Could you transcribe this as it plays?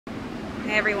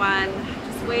Hey everyone,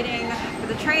 just waiting for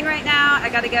the train right now. I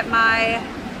gotta get my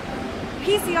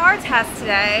PCR test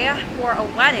today for a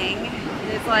wedding.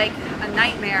 It is like a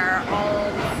nightmare,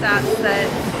 all the steps that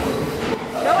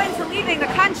go into leaving the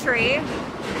country,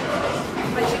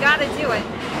 but you gotta do it.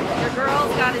 Your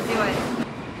girl's gotta do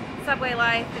it. Subway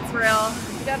life, it's real.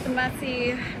 We got the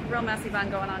real messy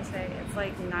bun going on today. It's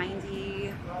like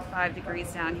 95 degrees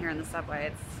down here in the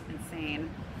subway. It's insane.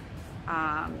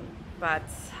 But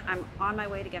I'm on my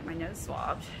way to get my nose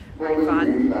swabbed. Very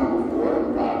fun.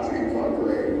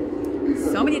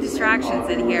 So many distractions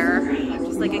in here. I'm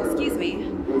just like, excuse me,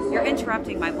 you're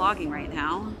interrupting my vlogging right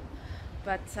now.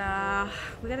 But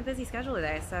we got a busy schedule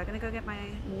today, so I'm gonna go get my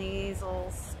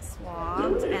nasals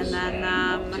swabbed, and then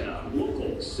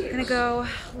gonna go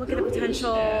look at a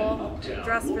potential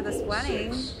dress for this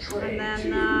wedding, and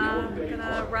then I'm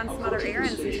gonna run some other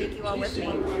errands and take you all with me.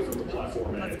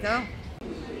 Let's go.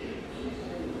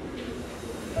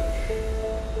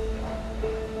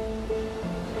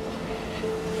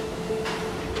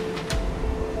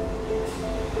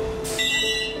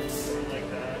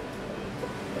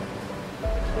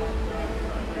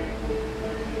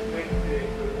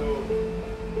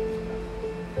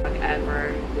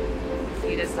 Ever.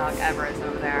 Cutest dog ever is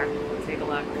over there. Take a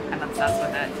look. I'm obsessed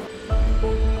with it.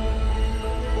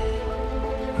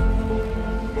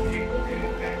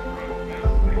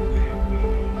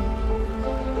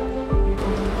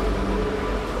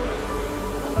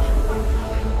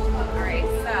 Alright,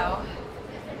 so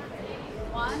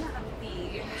one of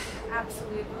the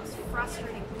absolute most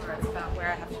frustrating parts about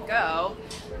where I have to go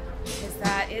is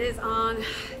that it is on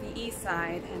the east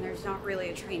side and there's not really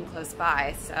a train close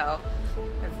by, so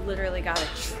I've literally got to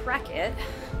trek it.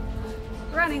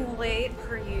 Running late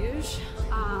per usual.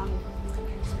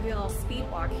 Do a little speed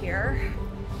walk here,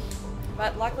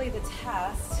 but luckily the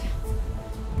test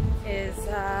is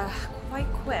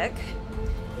quite quick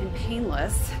and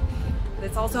painless. But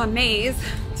it's also a maze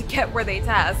to get where they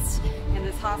test in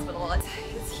this hospital. It's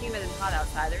humid and hot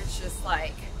outside. There's just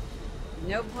like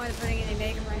no point of putting any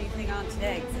makeup or anything on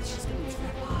today because it's just going to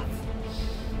drip off.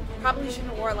 Probably shouldn't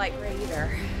have wore light gray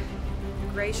either.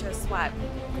 Gray shows sweat.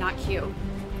 Not cute.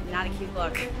 Not a cute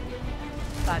look.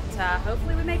 But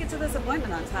hopefully we make it to this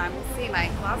appointment on time. We'll see. My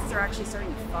glasses are actually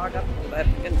starting to fog up a little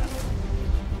bit. Goodness.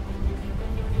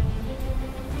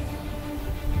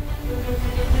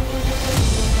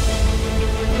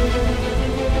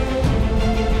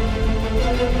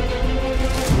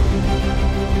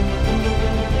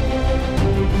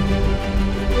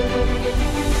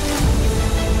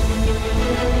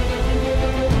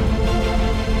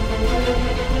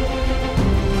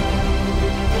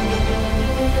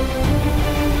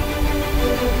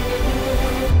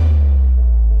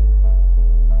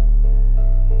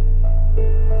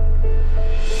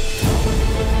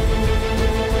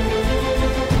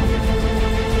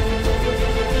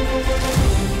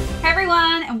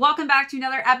 Welcome back to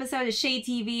another episode of Shade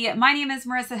TV. My name is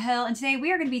Marissa Hill, and today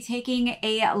we are going to be taking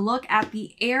a look at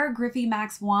the Air Griffey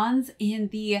Max 1s in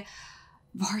the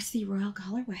Varsity Royal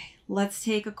colorway. Let's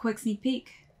take a quick sneak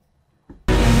peek.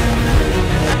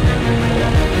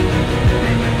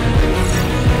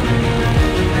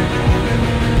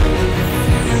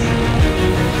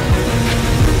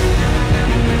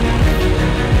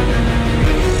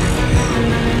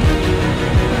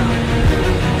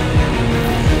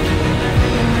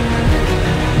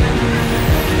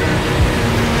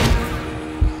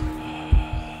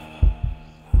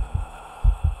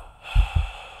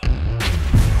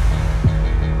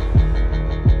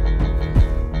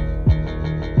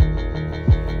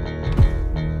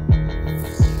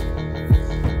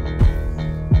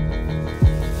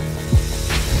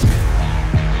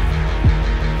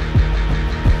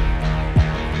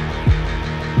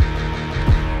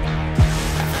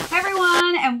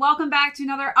 Welcome back to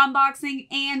another unboxing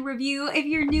and review. If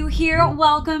you're new here,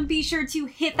 welcome. Be sure to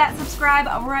hit that subscribe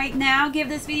right now. Give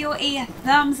this video a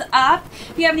thumbs up.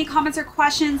 If you have any comments or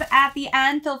questions at the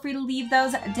end, feel free to leave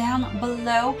those down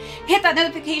below. Hit that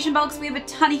notification bell because we have a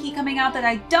ton of heat coming out that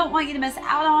I don't want you to miss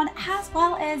out on, as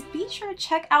well as be sure to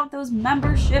check out those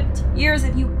membership tiers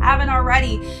if you haven't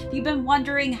already. If you've been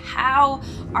wondering how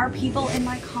are people in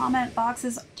my comment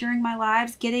boxes during my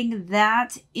lives getting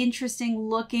that interesting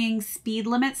looking speed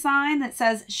limit sign that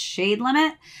says shade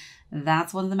limit,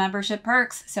 that's one of the membership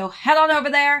perks. So head on over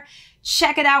there,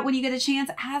 Check it out when you get a chance,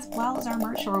 as well as our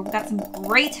merch store. We've got some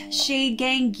great Shade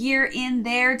Gang gear in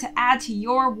there to add to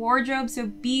your wardrobe, so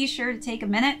be sure to take a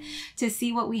minute to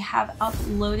see what we have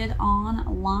uploaded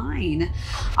online.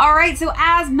 All right, so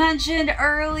as mentioned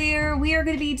earlier, we are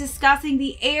going to be discussing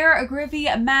the Air Griffey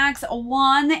Max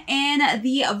 1 in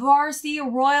the Varsity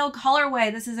Royal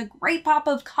colorway. This is a great pop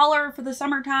of color for the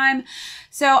summertime,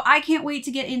 so I can't wait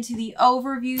to get into the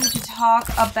overview to talk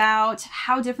about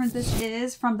how different this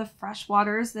is from the fresh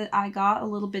waters that I got a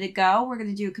little bit ago. We're going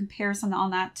to do a comparison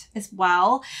on that as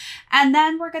well. And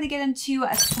then we're going to get into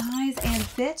a size and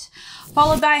fit,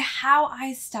 followed by how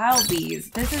I styled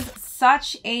these. This is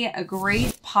such a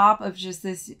great pop of just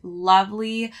this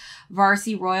lovely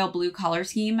Varsity Royal blue color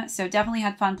scheme. So definitely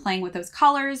had fun playing with those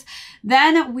colors.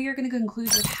 Then we are going to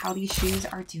conclude with how these shoes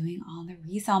are doing on the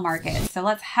resale market. So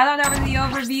let's head on over to the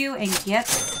overview and get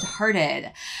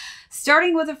started.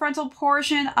 Starting with the frontal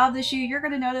portion of the shoe, you're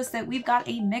going to notice that we've got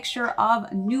a mixture of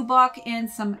nubuck and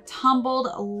some tumbled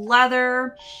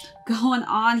leather going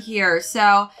on here.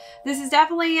 So this is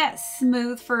definitely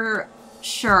smooth for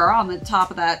sure on the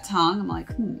top of that tongue. I'm like,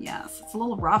 yes, it's a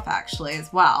little rough actually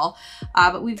as well.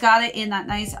 But we've got it in that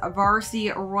nice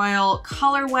Varsity Royal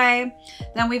colorway.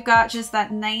 Then we've got just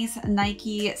that nice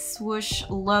Nike swoosh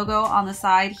logo on the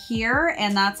side here,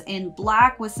 and that's in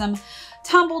black with some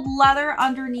tumbled leather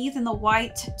underneath in the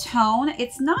white tone.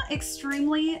 It's not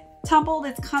extremely tumbled.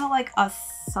 It's kind of like a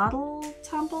subtle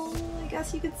tumble, I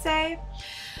guess you could say.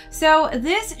 So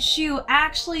this shoe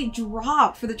actually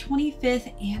dropped for the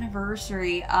 25th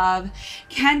anniversary of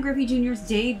Ken Griffey Jr.'s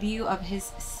debut of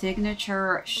his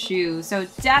signature shoe. So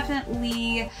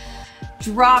definitely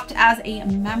dropped as a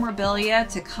memorabilia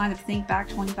to kind of think back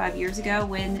 25 years ago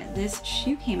when this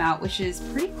shoe came out, which is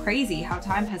pretty crazy how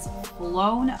time has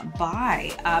flown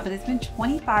by. But it's been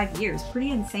 25 years,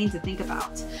 pretty insane to think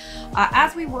about.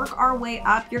 As we work our way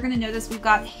up, you're going to notice we've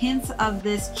got hints of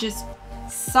this just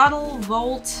subtle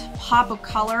volt pop of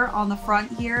color on the front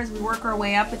here. As we work our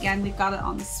way up, again, we've got it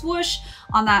on the swoosh,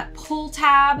 on that pull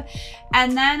tab,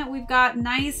 and then we've got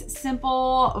nice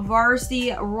simple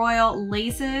Varsity Royal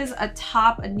laces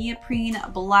atop a neoprene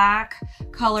black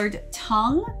colored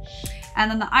tongue. And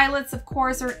then the eyelets, of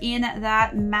course, are in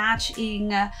that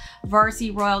matching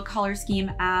Varsity Royal color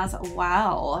scheme as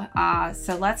well.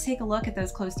 So let's take a look at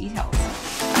those close details.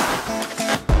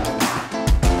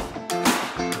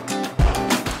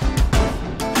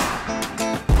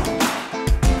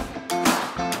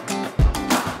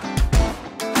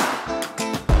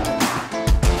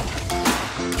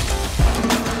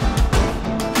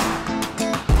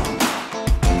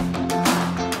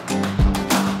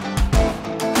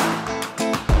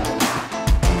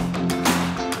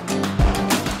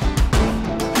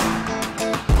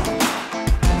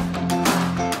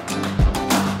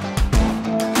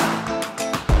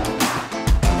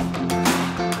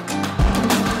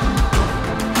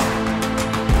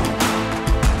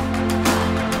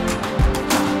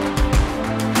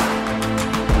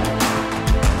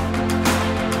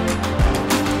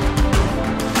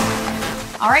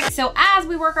 All right, so as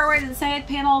we work our way to the side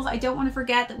panels, I don't want to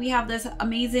forget that we have this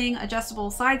amazing adjustable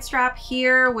side strap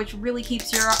here, which really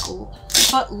keeps your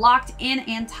foot locked in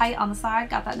and tight on the side.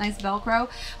 Got that nice Velcro.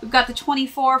 We've got the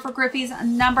 24 for Griffey's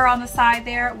number on the side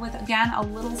there with, again, a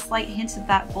little slight hint of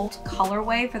that Volt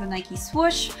colorway for the Nike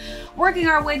swoosh. Working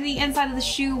our way to the inside of the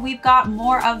shoe, we've got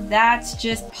more of that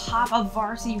just pop of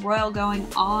Varsity Royal going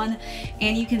on,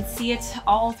 and you can see it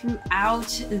all throughout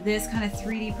this kind of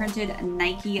 3D printed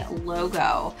Nike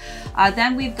logo.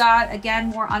 Then we've got, again,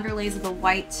 more underlays of the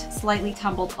white, slightly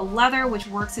tumbled leather, which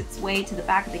works its way to the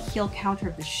back of the heel counter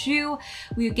of the shoe.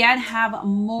 We again have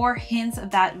more hints of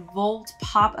that Volt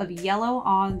pop of yellow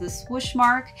on the swoosh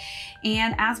mark.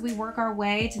 And as we work our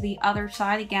way to the other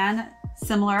side, again,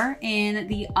 similar in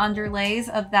the underlays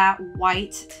of that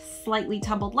white, slightly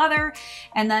tumbled leather,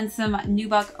 and then some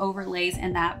nubuck overlays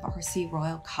in that Varsity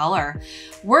Royal color.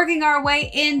 Working our way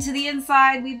into the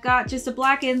inside, we've got just a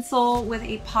black insole with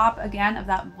a pop, again, of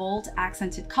that Volt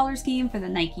accented color scheme for the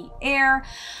Nike Air.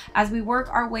 As we work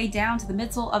our way down to the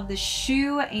midsole of the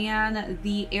shoe and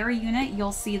the Air unit,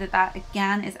 you'll see that that,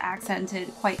 again, is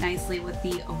accented quite nicely with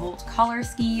the Volt color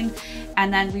scheme.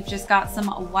 And then we've just got some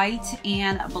white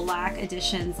and black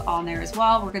additions on there as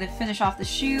well. We're going to finish off the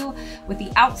shoe with the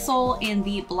outsole in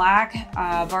the black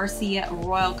Varsity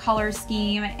Royal color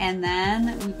scheme, and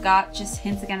then we've got just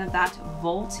hints again of that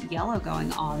Volt yellow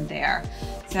going on there.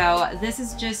 So this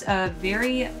is just a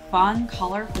very fun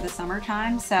color for the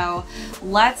summertime. So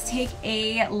let's take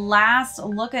a last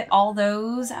look at all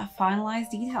those finalized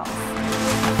details.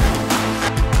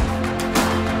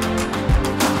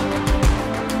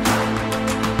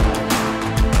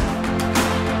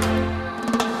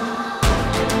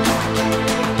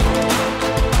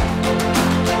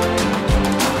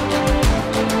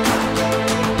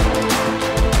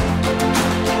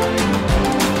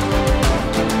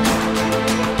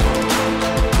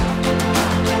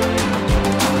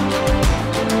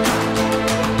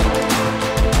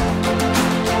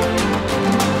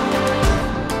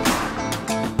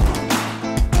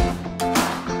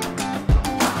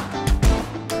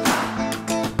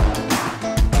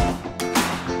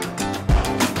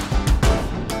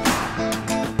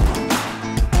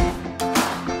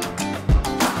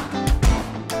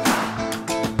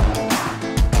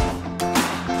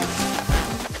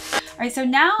 so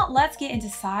now let's get into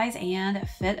size and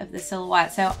fit of the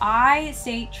silhouette. So I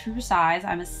stay true to size.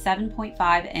 I'm a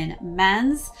 7.5 in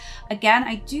men's. Again,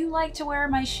 I do like to wear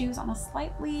my shoes on a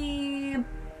slightly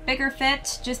bigger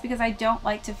fit just because I don't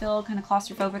like to feel kind of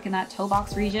claustrophobic in that toe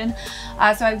box region.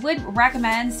 So I would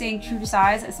recommend staying true to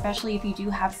size, especially if you do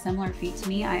have similar feet to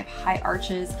me. I have high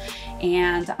arches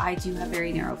and I do have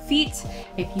very narrow feet.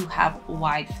 If you have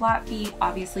wide flat feet,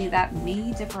 obviously that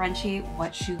may differentiate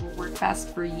what shoe will work best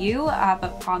for you.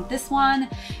 But on this one,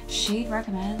 Shade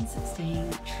recommends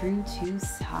staying true to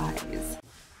size.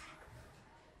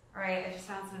 All right, I just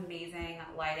found some amazing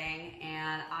lighting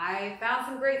and I found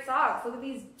some great socks. Look at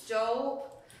these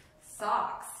dope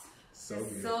socks. So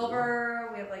beautiful. Silver,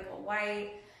 we have like a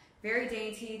white, very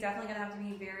dainty. Definitely gonna have to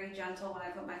be very gentle when I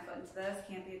put my foot into this.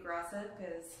 Can't be aggressive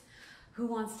because who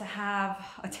wants to have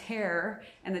a tear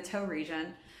in the toe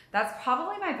region? That's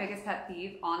probably my biggest pet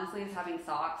peeve, honestly, is having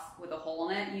socks with a hole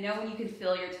in it. You know when you can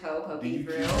feel your toe poking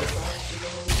through? This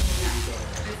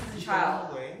is a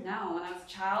child. No, when I was a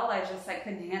child, I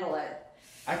couldn't handle it.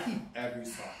 I keep every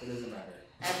sock, it doesn't matter.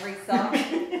 Every sock?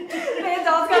 My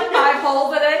adult's got 5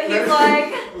 holes in it. He's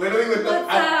like, literally with what's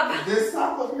up? This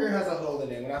sock up here has a hole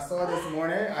in it. When I saw it this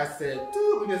morning, I said,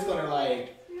 dude, we're just gonna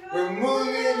like, remove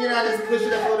it, you know, I just push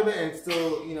it up a little bit and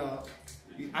still, you know,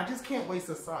 I just can't waste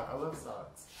a sock. I love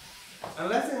socks.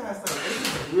 Unless it has something,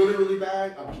 if it's really, really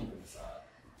bad, I'm keeping the sock.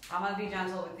 I'm gonna be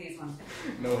gentle with these ones.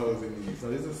 No holes in these. So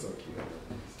these are so cute.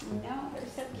 No, they're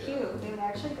so cute. Yeah. They would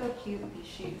actually go cute with these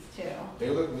shoes too. They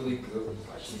look really good with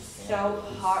like It's so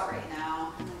hot right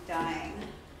now. I'm dying.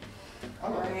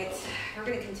 All right, we're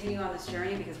gonna continue on this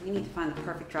journey because we need to find the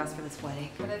perfect dress for this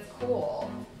wedding. But it's cool.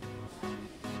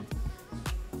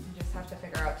 You just have to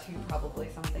figure out too, probably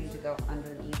something to go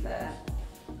underneath it.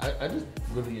 I just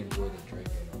really enjoy the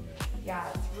draping on it. Yeah,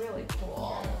 it's really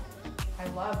cool. I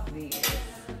love these.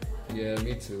 Yeah,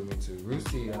 me too, me too.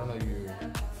 Rusi, I don't know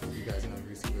if you guys know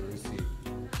Rusi, but Rusi,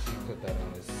 she put that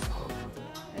on as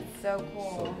it's so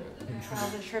cool. So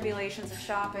trials and tribulations of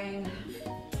shopping.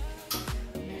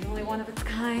 There's only one of its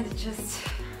kind. It just,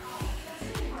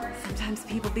 sometimes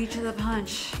people beat you to the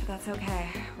punch, but that's okay.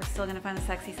 We're still gonna find a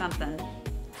sexy something.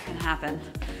 It's gonna happen.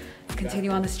 Let's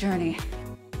continue on this journey.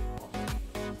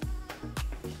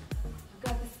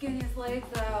 Skinniest legs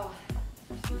though.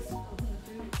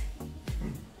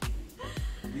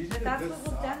 But that's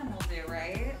what denim will do,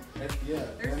 right? Yeah.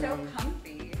 They're so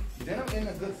comfy. Denim in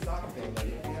a good sock thing. Like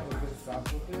if you have a good sock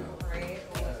with it. Right.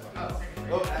 Oh.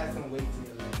 Go add some weight to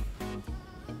your leg.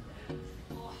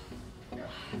 Oh,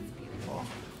 that's beautiful.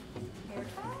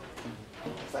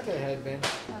 It's like a headband.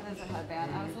 That is a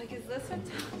headband. I was like, is this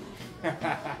a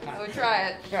I would try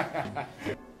it.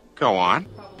 Go on.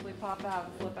 Probably pop out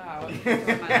and flip out.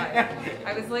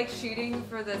 I was like shooting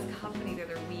for this company the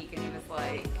other week and he was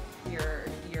like,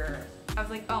 I was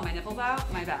like, oh, my nipple's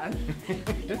out? My bad.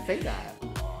 Just say that.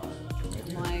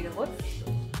 I'm like, it looks,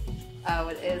 oh,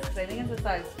 it is, because I think it's a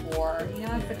size 4. You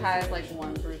know, it's the kind of like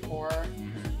 1 through 4.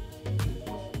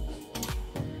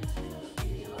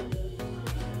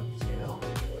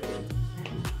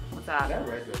 What's that?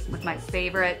 With my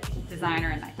favorite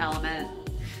designer in my element.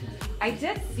 I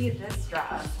did see this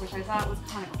dress, which I thought was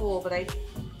kind of cool, but I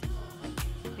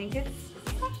think is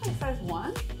this actually a size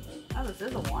 1? Oh, this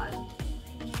is a 1.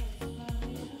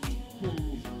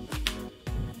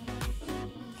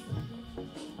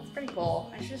 That's pretty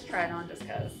cool. I should just try it on just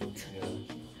because.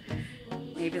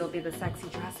 Maybe it'll be the sexy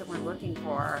dress that we're looking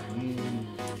for.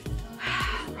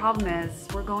 The problem is,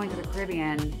 we're going to the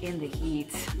Caribbean in the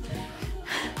heat.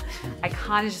 I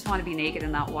kind of just want to be naked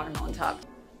in that watermelon top.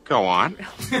 Go on.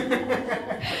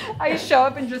 I show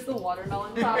up in just the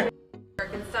watermelon top,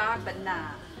 Birkenstock, but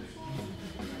nah.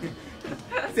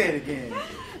 Say it again.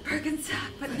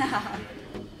 Birkenstock, but nah.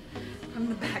 From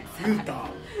the backside. You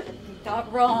thought. You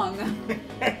thought wrong.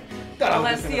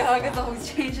 Balenciaga's always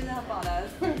changing up on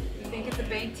us. You think it's a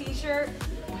bank t-shirt,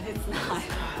 but it's not.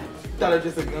 Thought it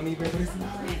was just a gummy bear, but it's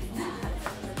not. It's not.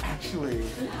 Actually.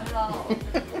 Not at all.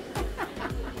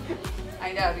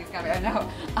 I know, these gummies. I know.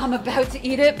 I'm about to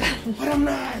eat it, but I'm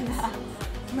not.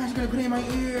 I'm not gonna put it in my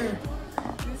ear.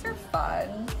 These are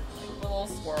fun. Like little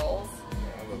swirls.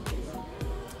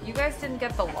 You guys didn't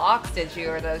get the locks, did you?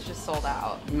 Or those just sold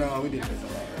out? No, we didn't get the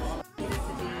locks.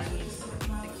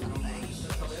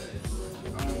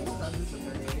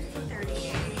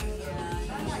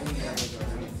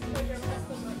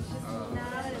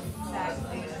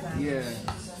 Yeah.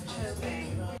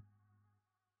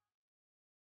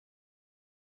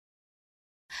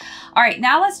 All right,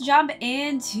 now let's jump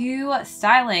into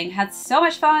styling. Had so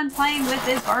much fun playing with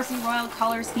this Varsity Royal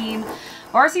color scheme.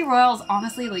 Varsity Royal is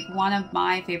honestly like one of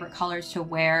my favorite colors to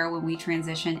wear when we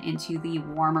transition into the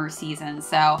warmer season.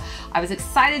 So I was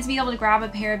excited to be able to grab a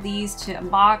pair of these to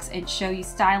unbox and show you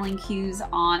styling cues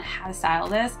on how to style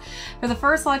this. For the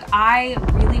first look, I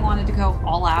really wanted to go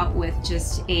all out with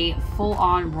just a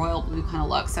full-on royal blue kind of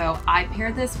look. So I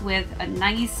paired this with a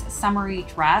nice summery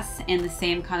dress in the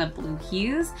same kind of blue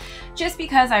hues, just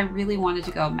because I really wanted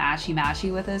to go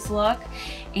matchy-matchy with this look.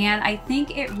 And I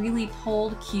think it really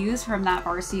pulled cues from that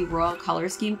Varsity Royal color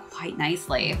scheme quite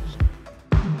nicely.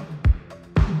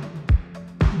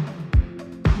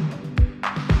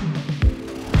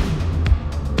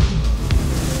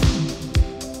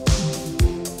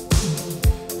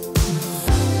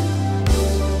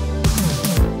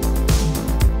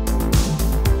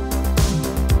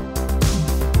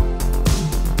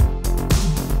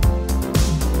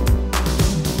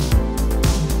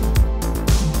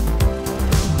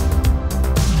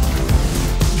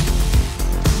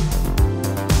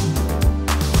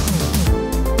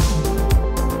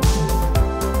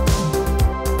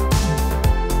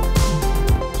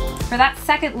 For that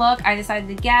second look, I decided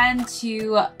again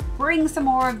to bring some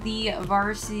more of the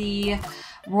Varsity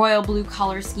royal blue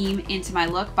color scheme into my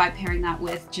look by pairing that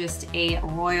with just a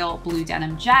royal blue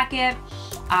denim jacket.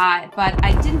 But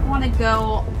I didn't want to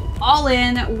go all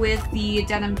in with the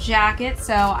denim jacket,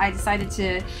 so I decided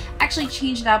to actually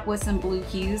change it up with some blue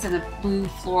hues and a blue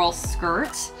floral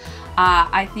skirt.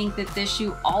 I think that this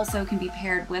shoe also can be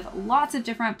paired with lots of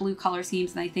different blue color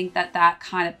schemes, and I think that that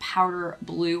kind of powder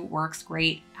blue works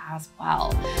great as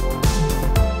well.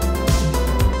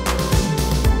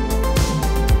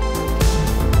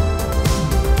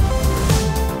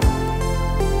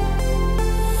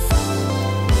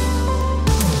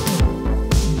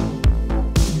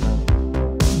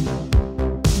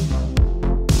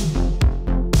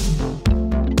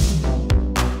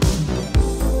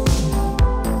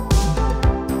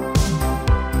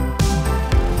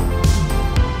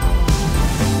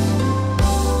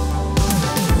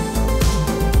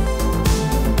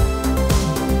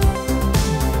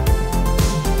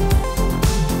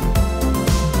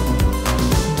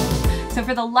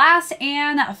 For the last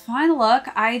and final look,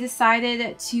 I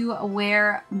decided to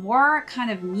wear more kind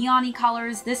of neon-y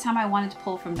colors. This time I wanted to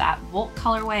pull from that Volt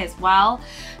colorway as well.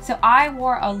 So I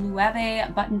wore a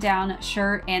Loewe button-down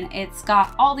shirt, and it's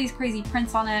got all these crazy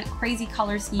prints on it, crazy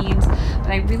color schemes,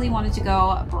 but I really wanted to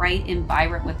go bright and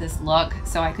vibrant with this look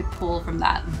so I could pull from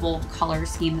that Volt color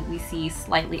scheme that we see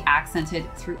slightly accented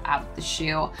throughout the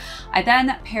shoe. I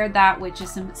then paired that with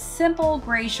just some simple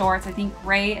gray shorts. I think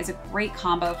gray is a great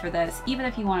combo for this. Even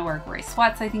if you want to wear gray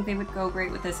sweats, I think they would go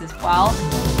great with this as well.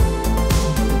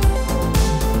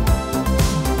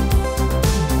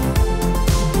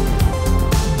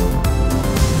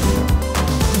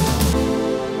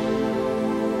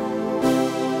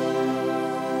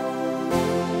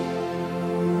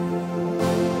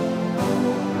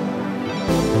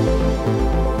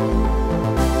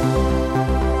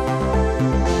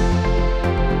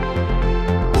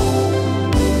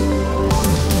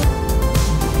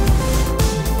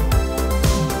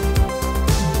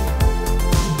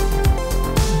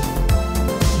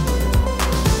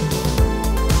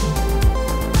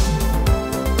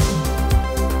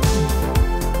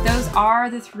 Are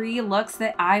the three looks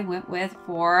that I went with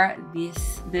for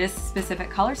this specific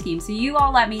color scheme. So you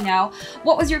all let me know,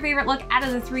 what was your favorite look out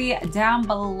of the three down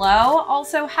below?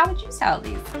 Also, how would you style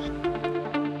these?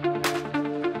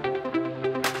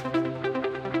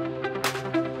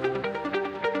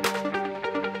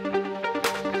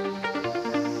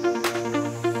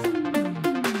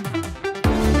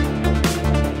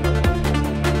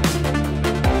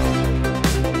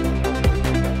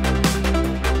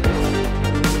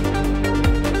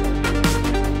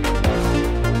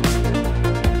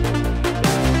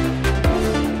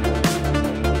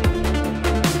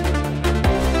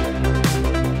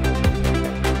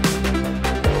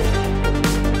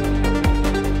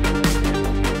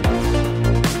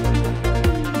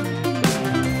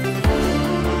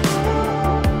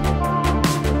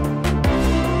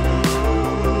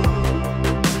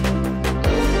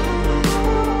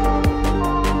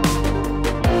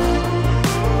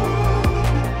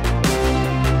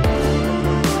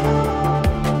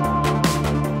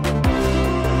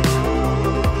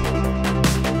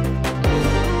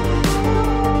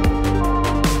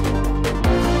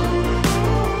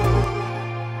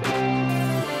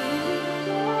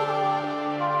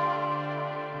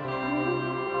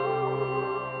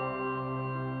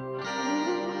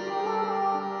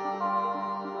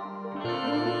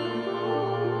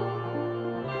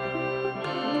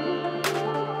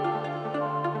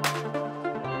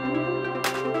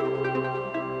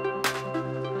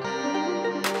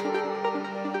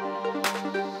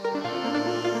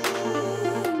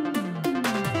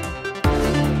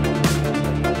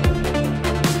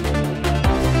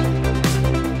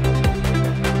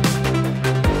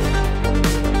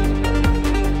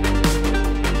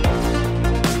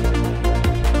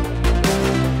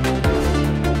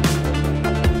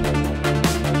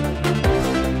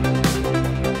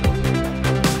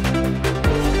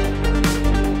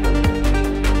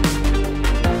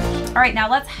 right, now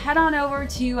let's head on over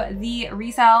to the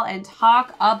resale and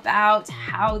talk about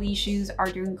how these shoes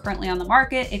are doing currently on the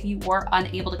market if you were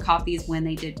unable to cop these when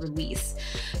they did release.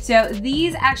 So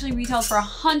these actually retail for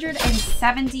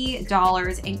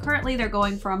 $170, and currently they're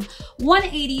going from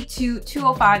 $180 to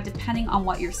 $205 depending on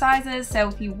what your size is. So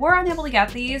if you were unable to get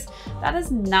these, that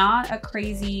is not a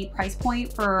crazy price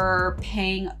point for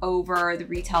paying over the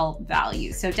retail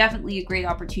value. So definitely a great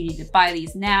opportunity to buy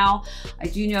these now. I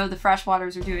do know the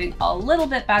freshwaters are doing a little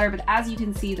bit better, but as you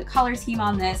can see, the color scheme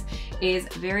on this is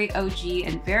very OG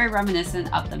and very reminiscent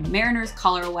of the Mariners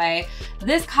colorway.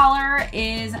 This color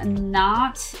is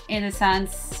not, in a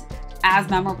sense, as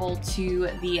memorable to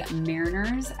the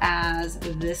Mariners as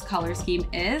this color scheme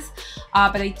is,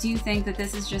 but I do think that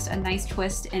this is just a nice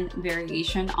twist and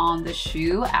variation on the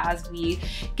shoe as we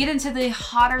get into the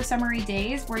hotter summery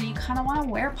days where you kind of want to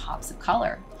wear pops of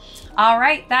color. All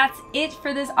right, that's it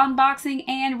for this unboxing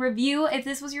and review. If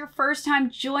this was your first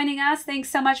time joining us, thanks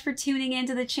so much for tuning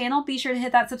into the channel. Be sure to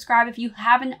hit that subscribe if you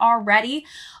haven't already.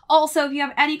 Also, if you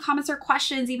have any comments or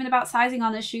questions, even about sizing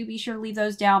on this shoe, be sure to leave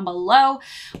those down below.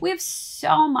 We have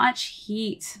so much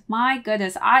heat. My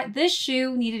goodness, this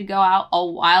shoe needed to go out a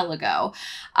while ago,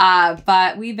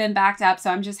 but we've been backed up,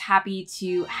 so I'm just happy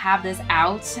to have this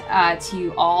out to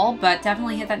you all. But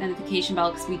definitely hit that notification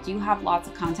bell because we do have lots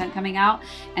of content coming out,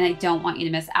 and I don't want you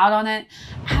to miss out on it,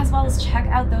 as well as check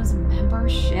out those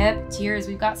membership tiers.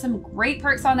 We've got some great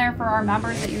perks on there for our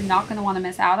members that you're not going to want to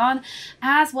miss out on,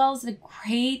 as well as the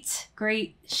great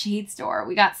shade store.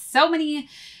 We got so many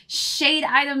shade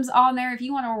items on there. If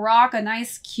you want to rock a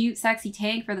nice, cute, sexy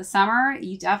tank for the summer,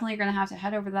 you definitely are going to have to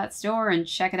head over to that store and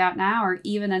check it out now, or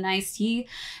even a nice tee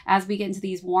as we get into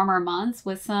these warmer months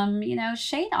with some, you know,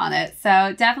 shade on it.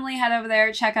 So definitely head over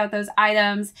there, check out those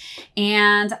items.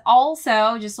 And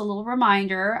also, just a little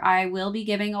reminder, I will be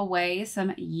giving away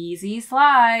some Yeezy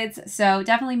slides. So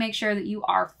definitely make sure that you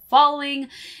are following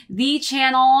the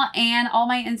channel and all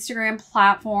my Instagram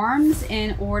platforms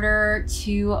in order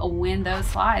to win those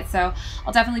slides. So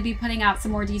I'll definitely be putting out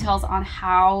some more details on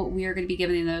how we are going to be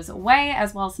giving those away,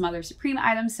 as well as some other Supreme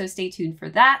items. So stay tuned for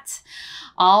that.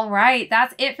 All right,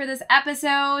 that's it for this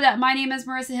episode. My name is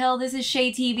Marissa Hill. This is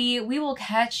ShadeTV. We will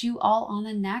catch you all on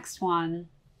the next one.